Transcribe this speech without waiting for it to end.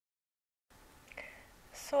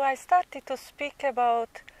So I started to speak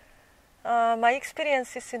about my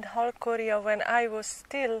experiences in Halkhoriya when I was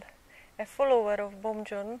still a follower of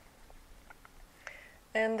Bomjon.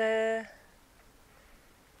 And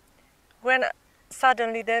when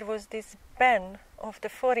suddenly there was this ban of the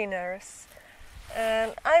foreigners,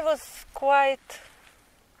 and I was quite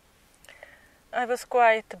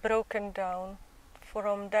broken down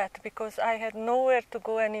from that, because I had nowhere to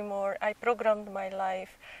go anymore. I programmed my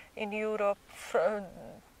life in Europe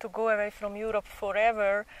to go away from Europe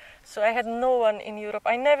forever, so I had no one in Europe.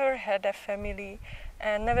 I never had a family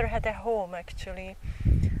and never had a home, actually,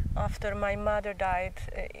 after my mother died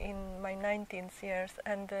in my 19th years.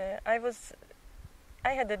 And I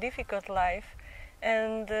had a difficult life,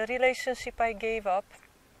 and the relationship I gave up.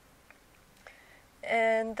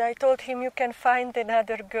 And I told him, you can find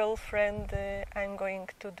another girlfriend, I'm going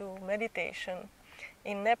to do meditation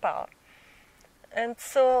in Nepal. And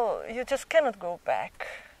so you just cannot go back.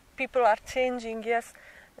 People are changing, yes,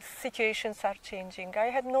 situations are changing.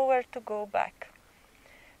 I had nowhere to go back.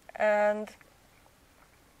 And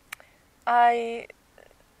the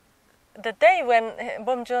day when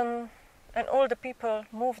Bomjon and all the people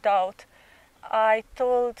moved out, I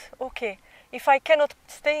told, okay, if I cannot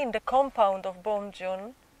stay in the compound of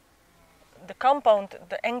Bomjon,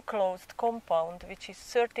 the enclosed compound, which is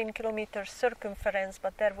 13 kilometers circumference,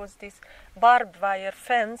 but there was this barbed wire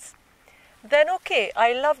fence, then okay,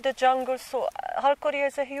 I love the jungle, so Halkhoriya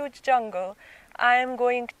is a huge jungle. I am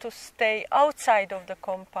going to stay outside of the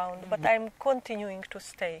compound, but I'm continuing to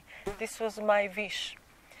stay. This was my wish.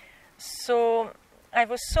 So I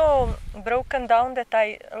was so broken down that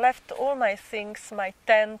I left all my things, my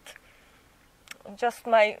tent, just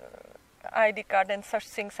my ID card and such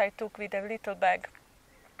things I took with a little bag.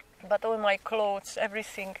 But all my clothes,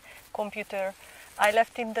 everything, computer, I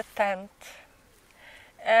left in the tent.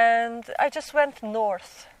 And I just went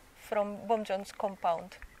north from Bomjon's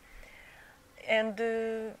compound. And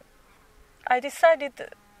I decided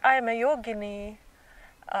I am a yogini.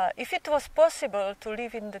 If it was possible to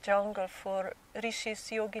live in the jungle for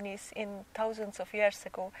rishis, yoginis in thousands of years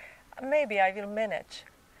ago, maybe I will manage.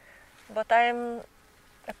 But I am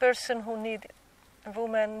a person a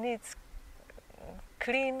woman needs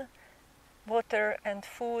clean water and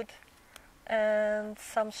food and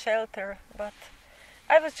some shelter. But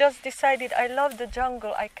I was just decided, I love the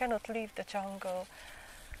jungle, I cannot leave the jungle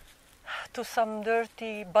to some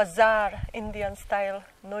dirty bazaar, Indian style,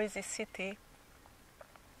 noisy city.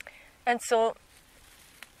 And so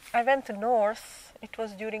I went north. It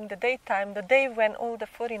was during the daytime, the day when all the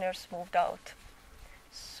foreigners moved out.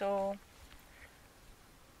 So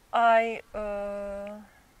there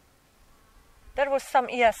was a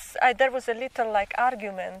little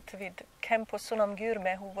argument with Khenpo Sonam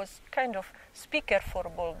Gyurme, who was kind of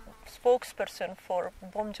spokesperson for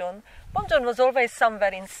Bomjon. Bomjon was always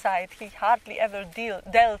somewhere inside. He hardly ever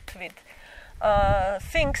dealt with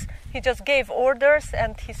things. He just gave orders,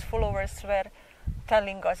 and his followers were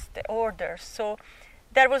telling us the orders. So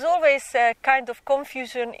there was always a kind of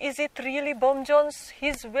confusion. Is it really Bomjon's,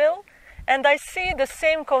 his will? And I see the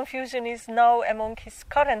same confusion is now among his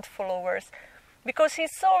current followers, because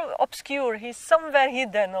he's so obscure, he's somewhere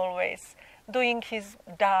hidden always, doing his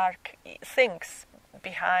dark things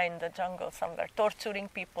behind the jungle somewhere, torturing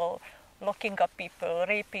people, locking up people,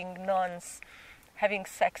 raping nuns, having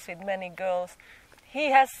sex with many girls.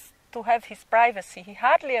 He has to have his privacy. He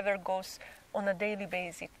hardly ever goes on a daily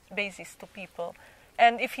basis to people.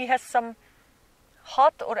 And if he has some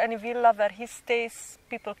hut or any villa where he stays,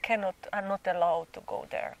 people are not allowed to go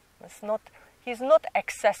there. He's not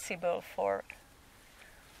accessible for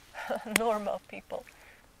normal people.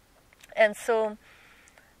 And so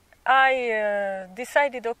I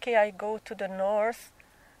decided, okay, I go to the north.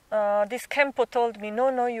 This Khenpo told me,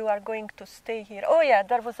 no, you are going to stay here. Oh yeah,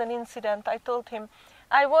 there was an incident. I told him,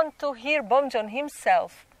 I want to hear Bomjon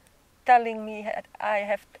himself telling me that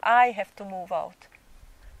I have to move out.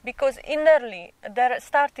 Because innerly, there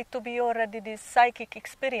started to be already these psychic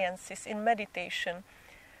experiences in meditation.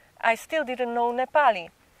 I still didn't know Nepali.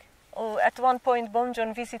 At one point,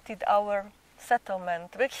 Bomjon visited our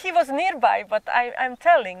settlement. But he was nearby, but I'm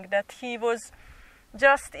telling that he was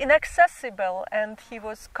just inaccessible, and he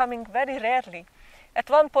was coming very rarely. At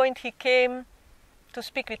one point, he came to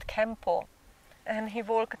speak with Khenpo, and he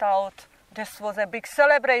walked out. This was a big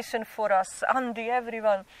celebration for us, Andy,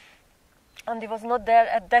 everyone. Andy was not there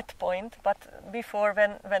at that point, but before,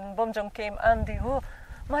 when Bomjon came, Andy, oh,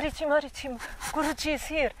 Mareechi, Guruji is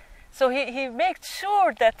here. So he made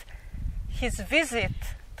sure that his visit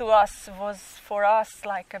to us was for us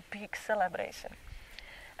like a big celebration.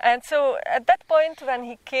 And so at that point when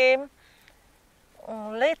he came,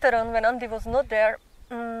 later on, when Andy was not there,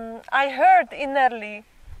 I heard innerly,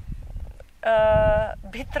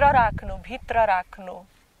 Bhitraraknu, Bhitraraknu.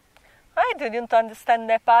 I didn't understand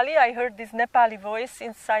Nepali. I heard this Nepali voice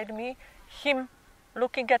inside me. Him,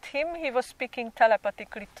 looking at him, he was speaking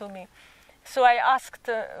telepathically to me. So I asked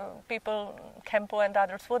people, Kempo and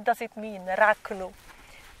others, what does it mean, Raknu,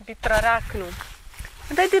 Bhitraraknu?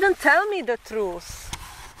 And they didn't tell me the truth.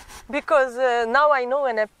 Because now I know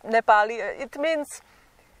in Nepali, it means,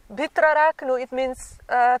 Bhitraraknu, it means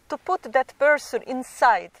to put that person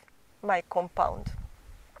inside my compound.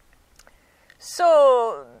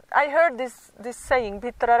 So I heard this saying,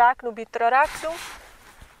 Bhitraraknu, Bhitraraknu.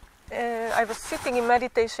 I was sitting in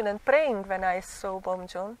meditation and praying when I saw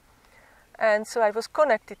Bomjon. And so I was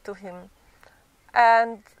connected to him.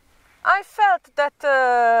 And I felt that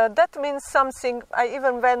that means something. I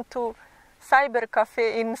even went to cyber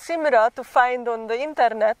cafe in Simra to find on the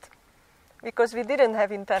internet, because we didn't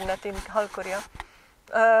have internet in Halkhoriya.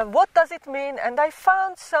 What does it mean? And I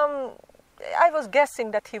found I was guessing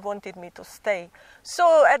that he wanted me to stay.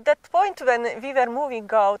 So at that point when we were moving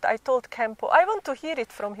out, I told Kempo, I want to hear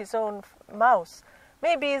it from his own mouth.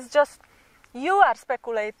 Maybe it's just you are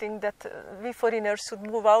speculating that we foreigners should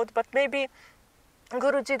move out, but maybe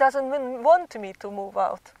Guruji doesn't want me to move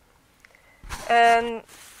out. And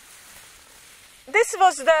this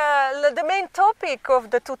was the main topic of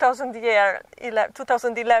the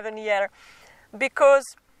 2011 year,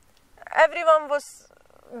 because everyone was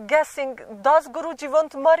guessing, does Guruji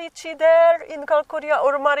want Mareechi there in Halkhoriya,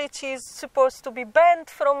 or Mareechi is supposed to be banned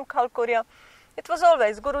from Halkhoriya? It was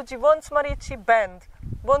always, Guruji wants Mareechi banned,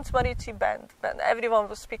 wants Mareechi banned. And everyone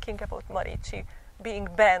was speaking about Mareechi being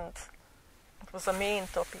banned. It was a main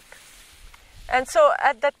topic. And so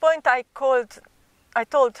at that point I told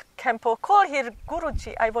Kempo, call here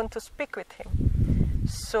Guruji, I want to speak with him.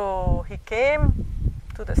 So he came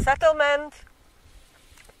to the settlement,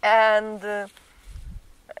 and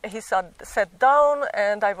he sat down,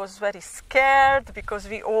 and I was very scared because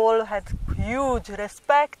we all had huge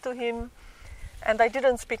respect to him. And I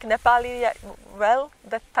didn't speak Nepali well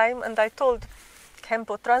that time, and I told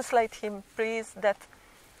Kempo, translate him please, that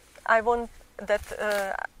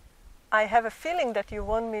I have a feeling that you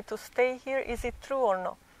want me to stay here. Is it true or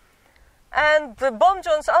no? And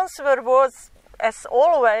Bomjon's answer was, as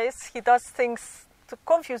always, he does things to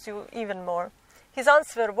confuse you even more. His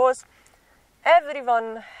answer was,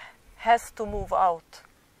 everyone has to move out.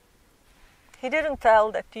 He didn't tell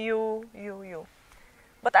that you.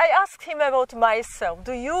 But I asked him about myself.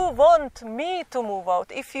 Do you want me to move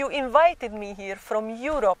out? If you invited me here from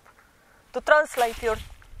Europe to translate your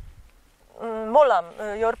molam,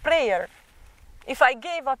 your prayer, if I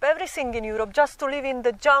gave up everything in Europe just to live in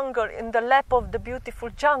the jungle, in the lap of the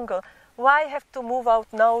beautiful jungle, why have to move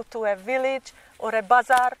out now to a village or a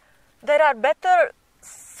bazaar? There are better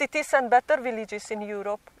cities and better villages in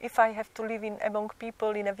Europe if I have to live among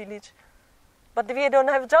people in a village. But we don't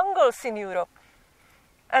have jungles in Europe.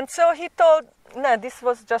 And so he told, no, this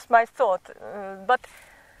was just my thought. But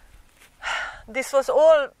this was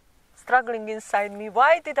all struggling inside me.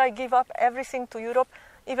 Why did I give up everything to Europe?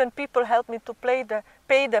 Even people helped me to pay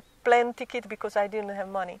the plane ticket because I didn't have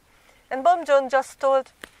money. And Bomjon just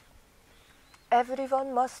told,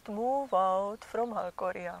 everyone must move out from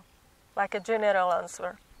Halkhoriya, like a general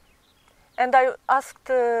answer. And I asked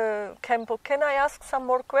Kempo, can I ask some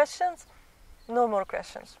more questions? No more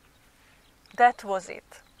questions. That was it.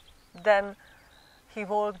 Then he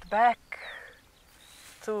walked back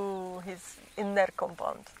to his inner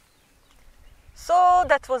compound. So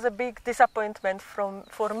that was a big disappointment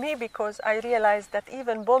for me, because I realized that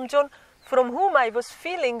even Bomjon, from whom I was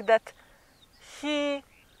feeling that he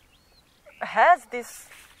has this,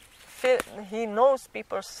 he knows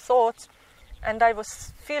people's thoughts, and I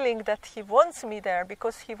was feeling that he wants me there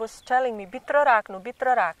because he was telling me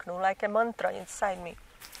Bhitraraknu, like a mantra inside me.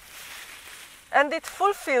 And it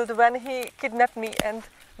fulfilled when he kidnapped me and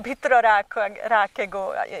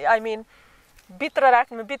Bhitrarakego. I mean,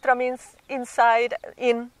 Bhitraraknu, Bhitra means inside,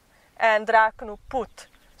 in, and Raknu, put.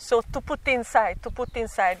 So to put inside.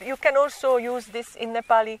 You can also use this in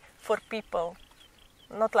Nepali for people.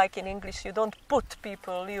 Not like in English, you don't put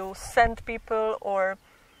people, you send people or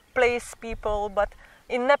place people, but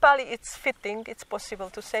in Nepali it's fitting, it's possible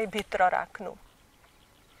to say Bhitraraknu.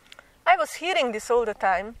 I was hearing this all the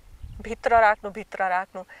time,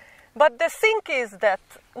 Bhitraraknu. But the thing is that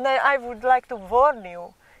I would like to warn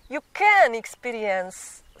you, you can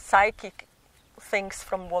experience psychic things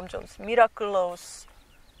from Bomjon's, miraculous,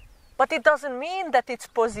 but it doesn't mean that it's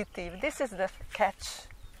positive. This is the catch.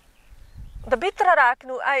 the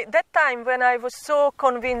Bitraraknu, that time when I was so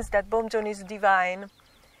convinced that Bomjon is divine,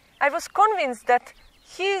 I was convinced that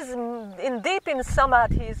he's deep in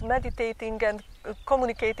samadhi, he is meditating and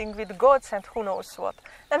communicating with gods and who knows what.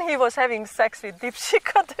 And he was having sex with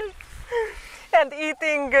Dipshikadas and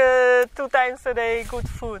eating 2 times a day good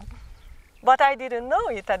food. But I didn't know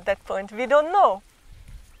it at that point. We don't know.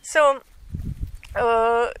 So,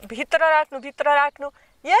 Bitraraknu,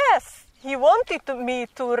 yes, he wanted me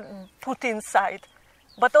to put inside,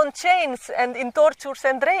 but on chains and in tortures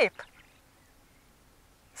and rape.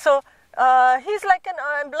 So he's like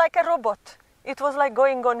a robot. It was like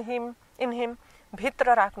going on in him,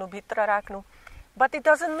 Bitraraknu. But it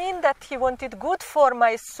doesn't mean that he wanted good for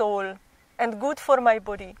my soul and good for my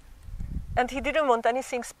body. And he didn't want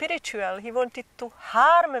anything spiritual. He wanted to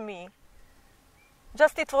harm me.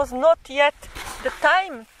 Just it was not yet the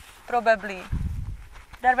time, probably.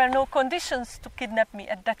 There were no conditions to kidnap me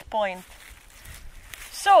at that point.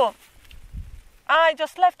 So, I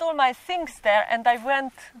just left all my things there and I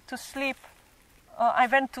went to sleep. I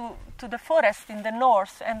went to the forest in the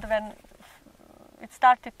north, and when it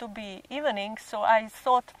started to be evening, so I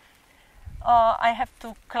thought I have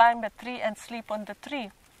to climb a tree and sleep on the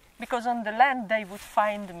tree, because on the land they would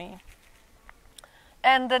find me.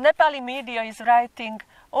 And the Nepali media is writing,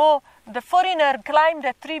 oh, the foreigner climbed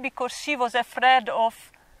a tree because she was afraid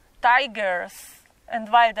of tigers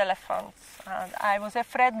and wild elephants. And I was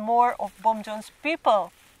afraid more of Bomjon's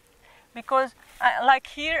people, because like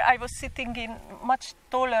here I was sitting in much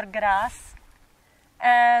taller grass,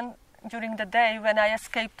 and during the day when I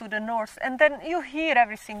escaped to the north, and then you hear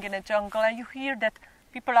everything in a jungle, and you hear that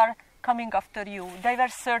people are coming after you. They were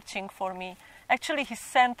searching for me. Actually, he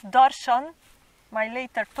sent Darshan, my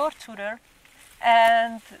later torturer,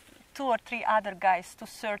 and 2 or 3 other guys to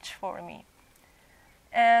search for me.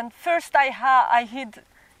 And first I hid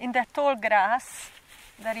in the tall grass.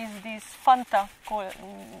 There is this Fanta,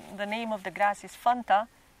 the name of the grass is Fanta,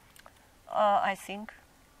 I think.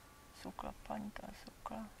 Sukla, Fanta,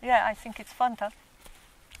 Sukla. Yeah, I think it's Fanta.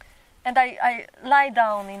 And I lie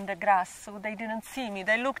down in the grass so they didn't see me.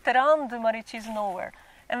 They looked around, the Mareechi is nowhere.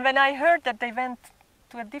 And when I heard that they went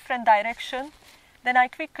to a different direction, then I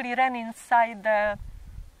quickly ran inside the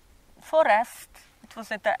forest. It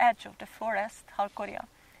was at the edge of the forest, Halkhoriya.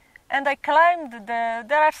 And I climbed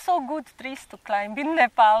there are so good trees to climb in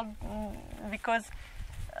Nepal, because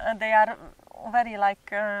they are very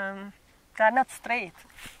they are not straight.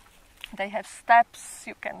 They have steps,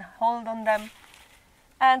 you can hold on them.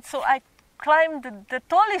 And so I climbed the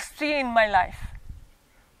tallest tree in my life.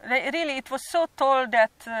 Really, it was so tall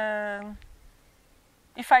that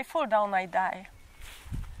if I fall down, I die.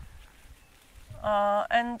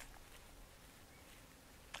 And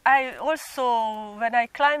I also, when I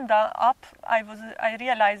climbed up, I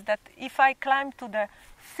realized that if I climb to the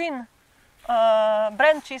thin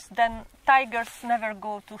branches, then tigers never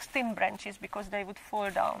go to thin branches because they would fall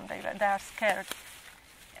down. They are scared.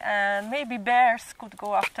 And maybe bears could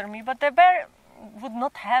go after me, but the bear would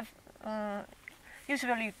not have.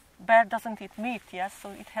 Usually, bear doesn't eat meat, yes, so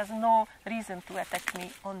it has no reason to attack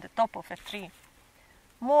me on the top of a tree.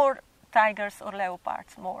 More tigers or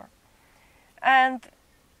leopards, more. And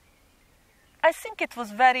I think it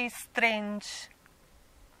was very strange.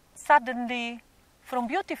 Suddenly, from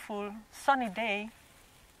beautiful sunny day,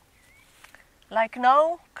 like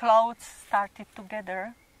now, clouds started to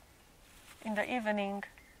gather in the evening,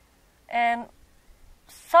 and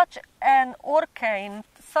such an hurricane,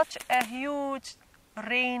 such a huge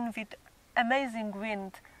rain with amazing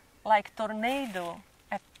wind, like tornado,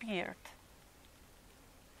 appeared.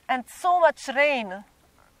 And so much rain,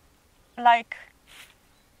 like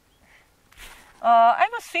I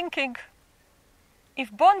was thinking,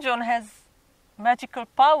 if Bomjon has magical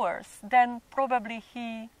powers, then probably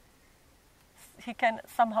he can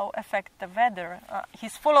somehow affect the weather.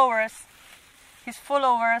 His followers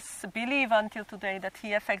believe until today that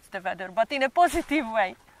he affects the weather, but in a positive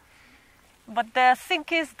way. But the thing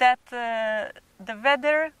is that the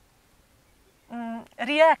weather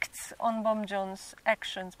reacts on Bomjon's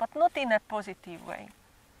actions, but not in a positive way.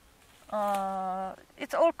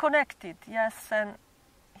 It's all connected, yes, and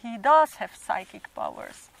he does have psychic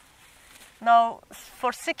powers. Now,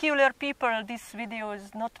 for secular people, this video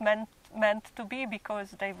is not meant to be,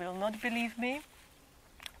 because they will not believe me.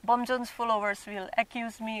 Bomjon's followers will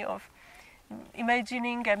accuse me of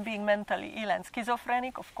imagining and being mentally ill and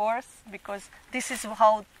schizophrenic, of course, because this is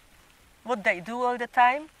what they do all the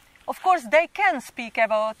time. Of course, they can speak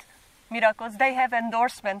about miracles. They have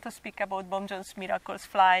endorsement to speak about Bomjon's miracles,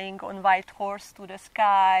 flying on white horse to the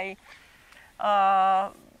sky,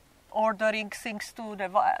 ordering things to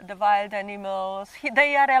the wild animals.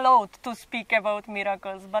 They are allowed to speak about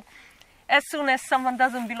miracles, but as soon as someone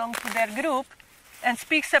doesn't belong to their group and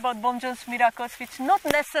speaks about Bomjon's miracles, which not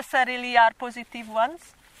necessarily are positive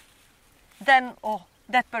ones, then, oh,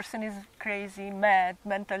 that person is crazy, mad,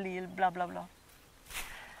 mentally ill, blah, blah, blah.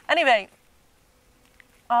 Anyway,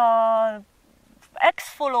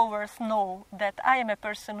 ex-followers know that I am a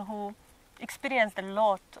person who experienced a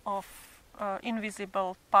lot of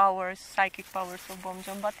invisible powers, psychic powers of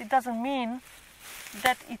Bomjon, but it doesn't mean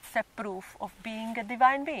that it's a proof of being a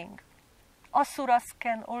divine being. Asuras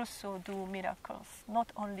can also do miracles,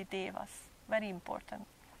 not only devas. Very important.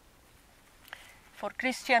 For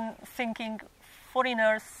Christian thinking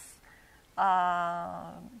foreigners,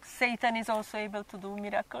 Satan is also able to do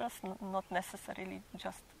miracles, not necessarily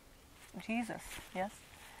just Jesus, yes?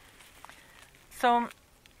 So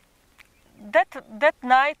that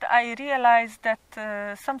night I realized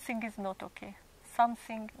that something is not okay.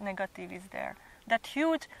 Something negative is there. That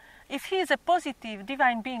huge, if he is a positive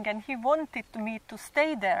divine being and he wanted me to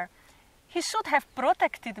stay there, he should have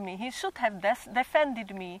protected me. He should have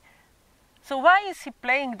defended me. So why is he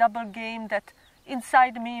playing double game that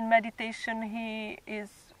inside me in meditation he is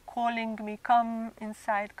calling me, come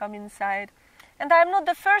inside, come inside. And I am not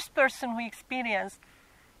the first person who experienced.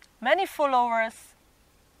 Many followers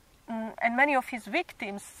and many of his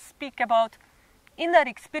victims speak about inner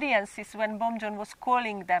experiences when Bomjon was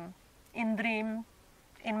calling them in dream,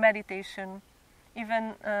 in meditation.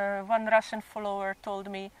 Even one Russian follower told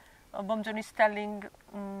me, Bomjon is telling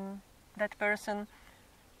that person,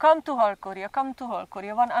 come to Halkhoriya, come to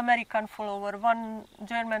Halkhoriya. One American follower, one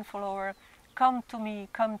German follower, come to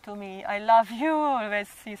me, I love you. Always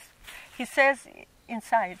he says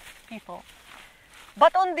inside people.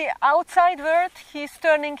 But on the outside world, he's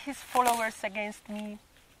turning his followers against me.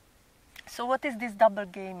 So what is this double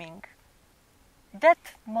gaming? That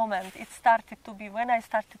moment, it started to be, when I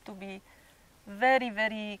started to be very,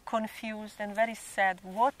 very confused and very sad.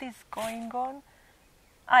 What is going on?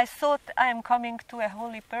 I thought I am coming to a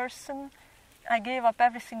holy person. I gave up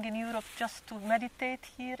everything in Europe just to meditate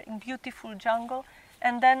here in beautiful jungle.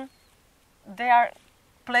 And then they are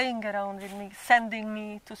playing around with me, sending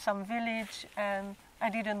me to some village, and I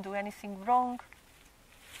didn't do anything wrong.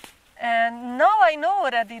 And now I know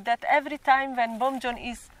already that every time when Bomjon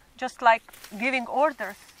is just like giving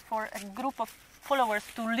orders for a group of followers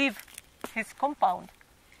to leave his compound,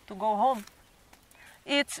 to go home,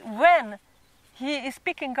 it's when he is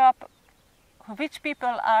picking up which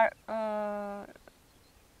people are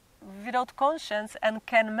without conscience and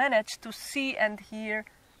can manage to see and hear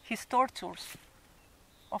his tortures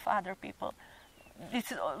of other people.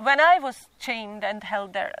 When I was chained and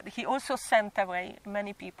held there, he also sent away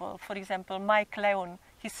many people. For example, Mike Leon,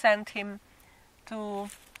 he sent him to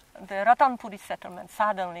the Ratanpuri settlement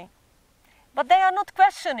suddenly. But they are not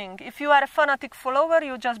questioning. If you are a fanatic follower,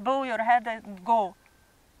 you just bow your head and go.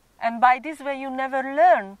 And by this way, you never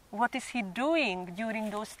learn what is he doing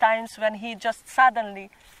during those times when he just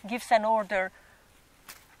suddenly gives an order,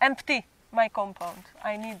 empty my compound.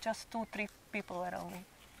 I need just 2-3 people around me.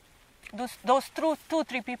 Those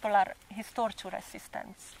 2-3 people are his torture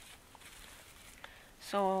assistants.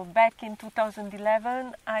 So back in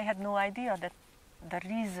 2011, I had no idea that the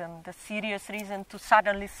reason, the serious reason to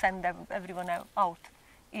suddenly send everyone out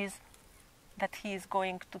is that he is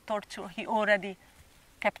going to torture. He already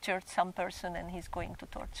captured some person and he's going to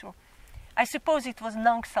torture. I suppose it was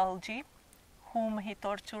Nangsalji whom he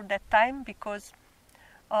tortured that time, because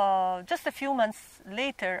just a few months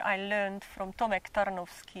later I learned from Tomek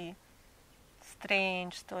Tarnowski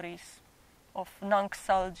strange stories of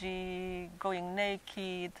Nangsalji going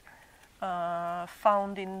naked,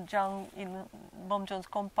 found in Bomjon's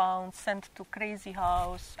compound, sent to crazy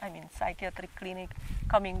house, psychiatric clinic,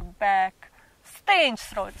 coming back. Strange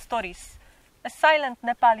stories. A silent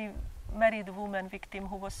Nepali married woman victim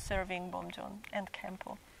who was serving Bomjon and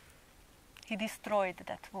Kempo. He destroyed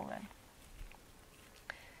that woman.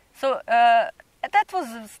 So that was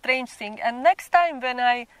a strange thing. And next time when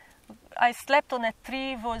I slept on a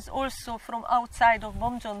tree was also from outside of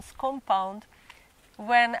Bomjon's compound.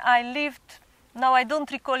 When I lived, now I don't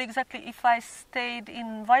recall exactly if I stayed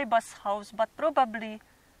in Vaiba's house, but probably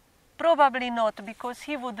not, because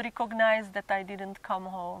he would recognize that I didn't come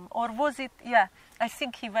home. Or was it, yeah, I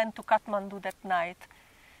think he went to Kathmandu that night,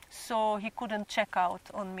 so he couldn't check out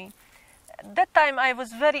on me. That time I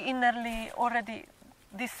was very innerly already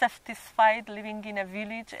dissatisfied living in a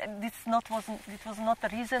village, and it was not a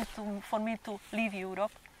reason for me to leave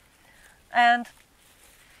Europe. And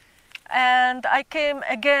I came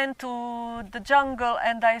again to the jungle,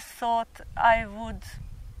 and I thought I would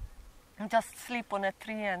just sleep on a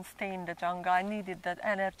tree and stay in the jungle. I needed that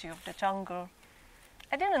energy of the jungle.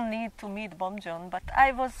 I didn't need to meet Bomjon, but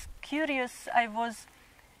I was curious, I was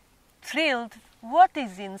thrilled. What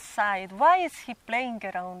is inside? Why is he playing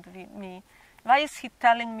around with me? Why is he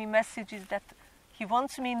telling me messages that he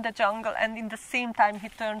wants me in the jungle and in the same time he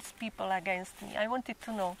turns people against me? I wanted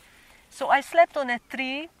to know. So I slept on a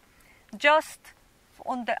tree just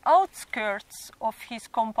on the outskirts of his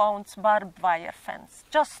compound's barbed wire fence,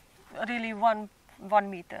 just really one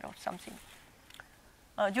meter or something.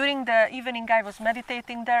 During the evening I was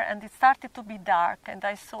meditating there and it started to be dark and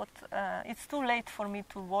I thought it's too late for me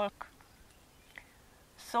to walk.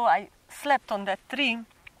 So I slept on that tree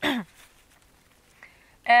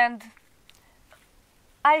and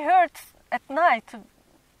I heard at night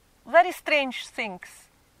very strange things.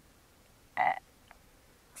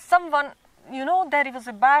 Someone, you know, there was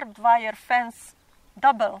a barbed wire fence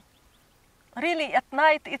double. Really, at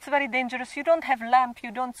night it's very dangerous. You don't have lamp,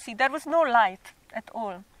 you don't see. There was no light at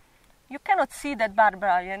all. You cannot see that barbed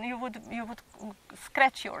wire and you would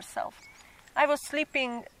scratch yourself. I was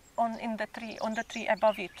sleeping on the tree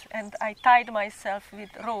above it, and I tied myself with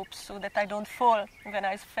ropes so that I don't fall when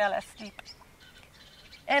I fell asleep.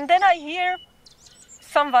 And then I hear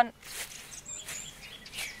someone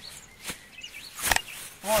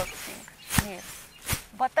walking near.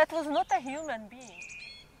 But that was not a human being.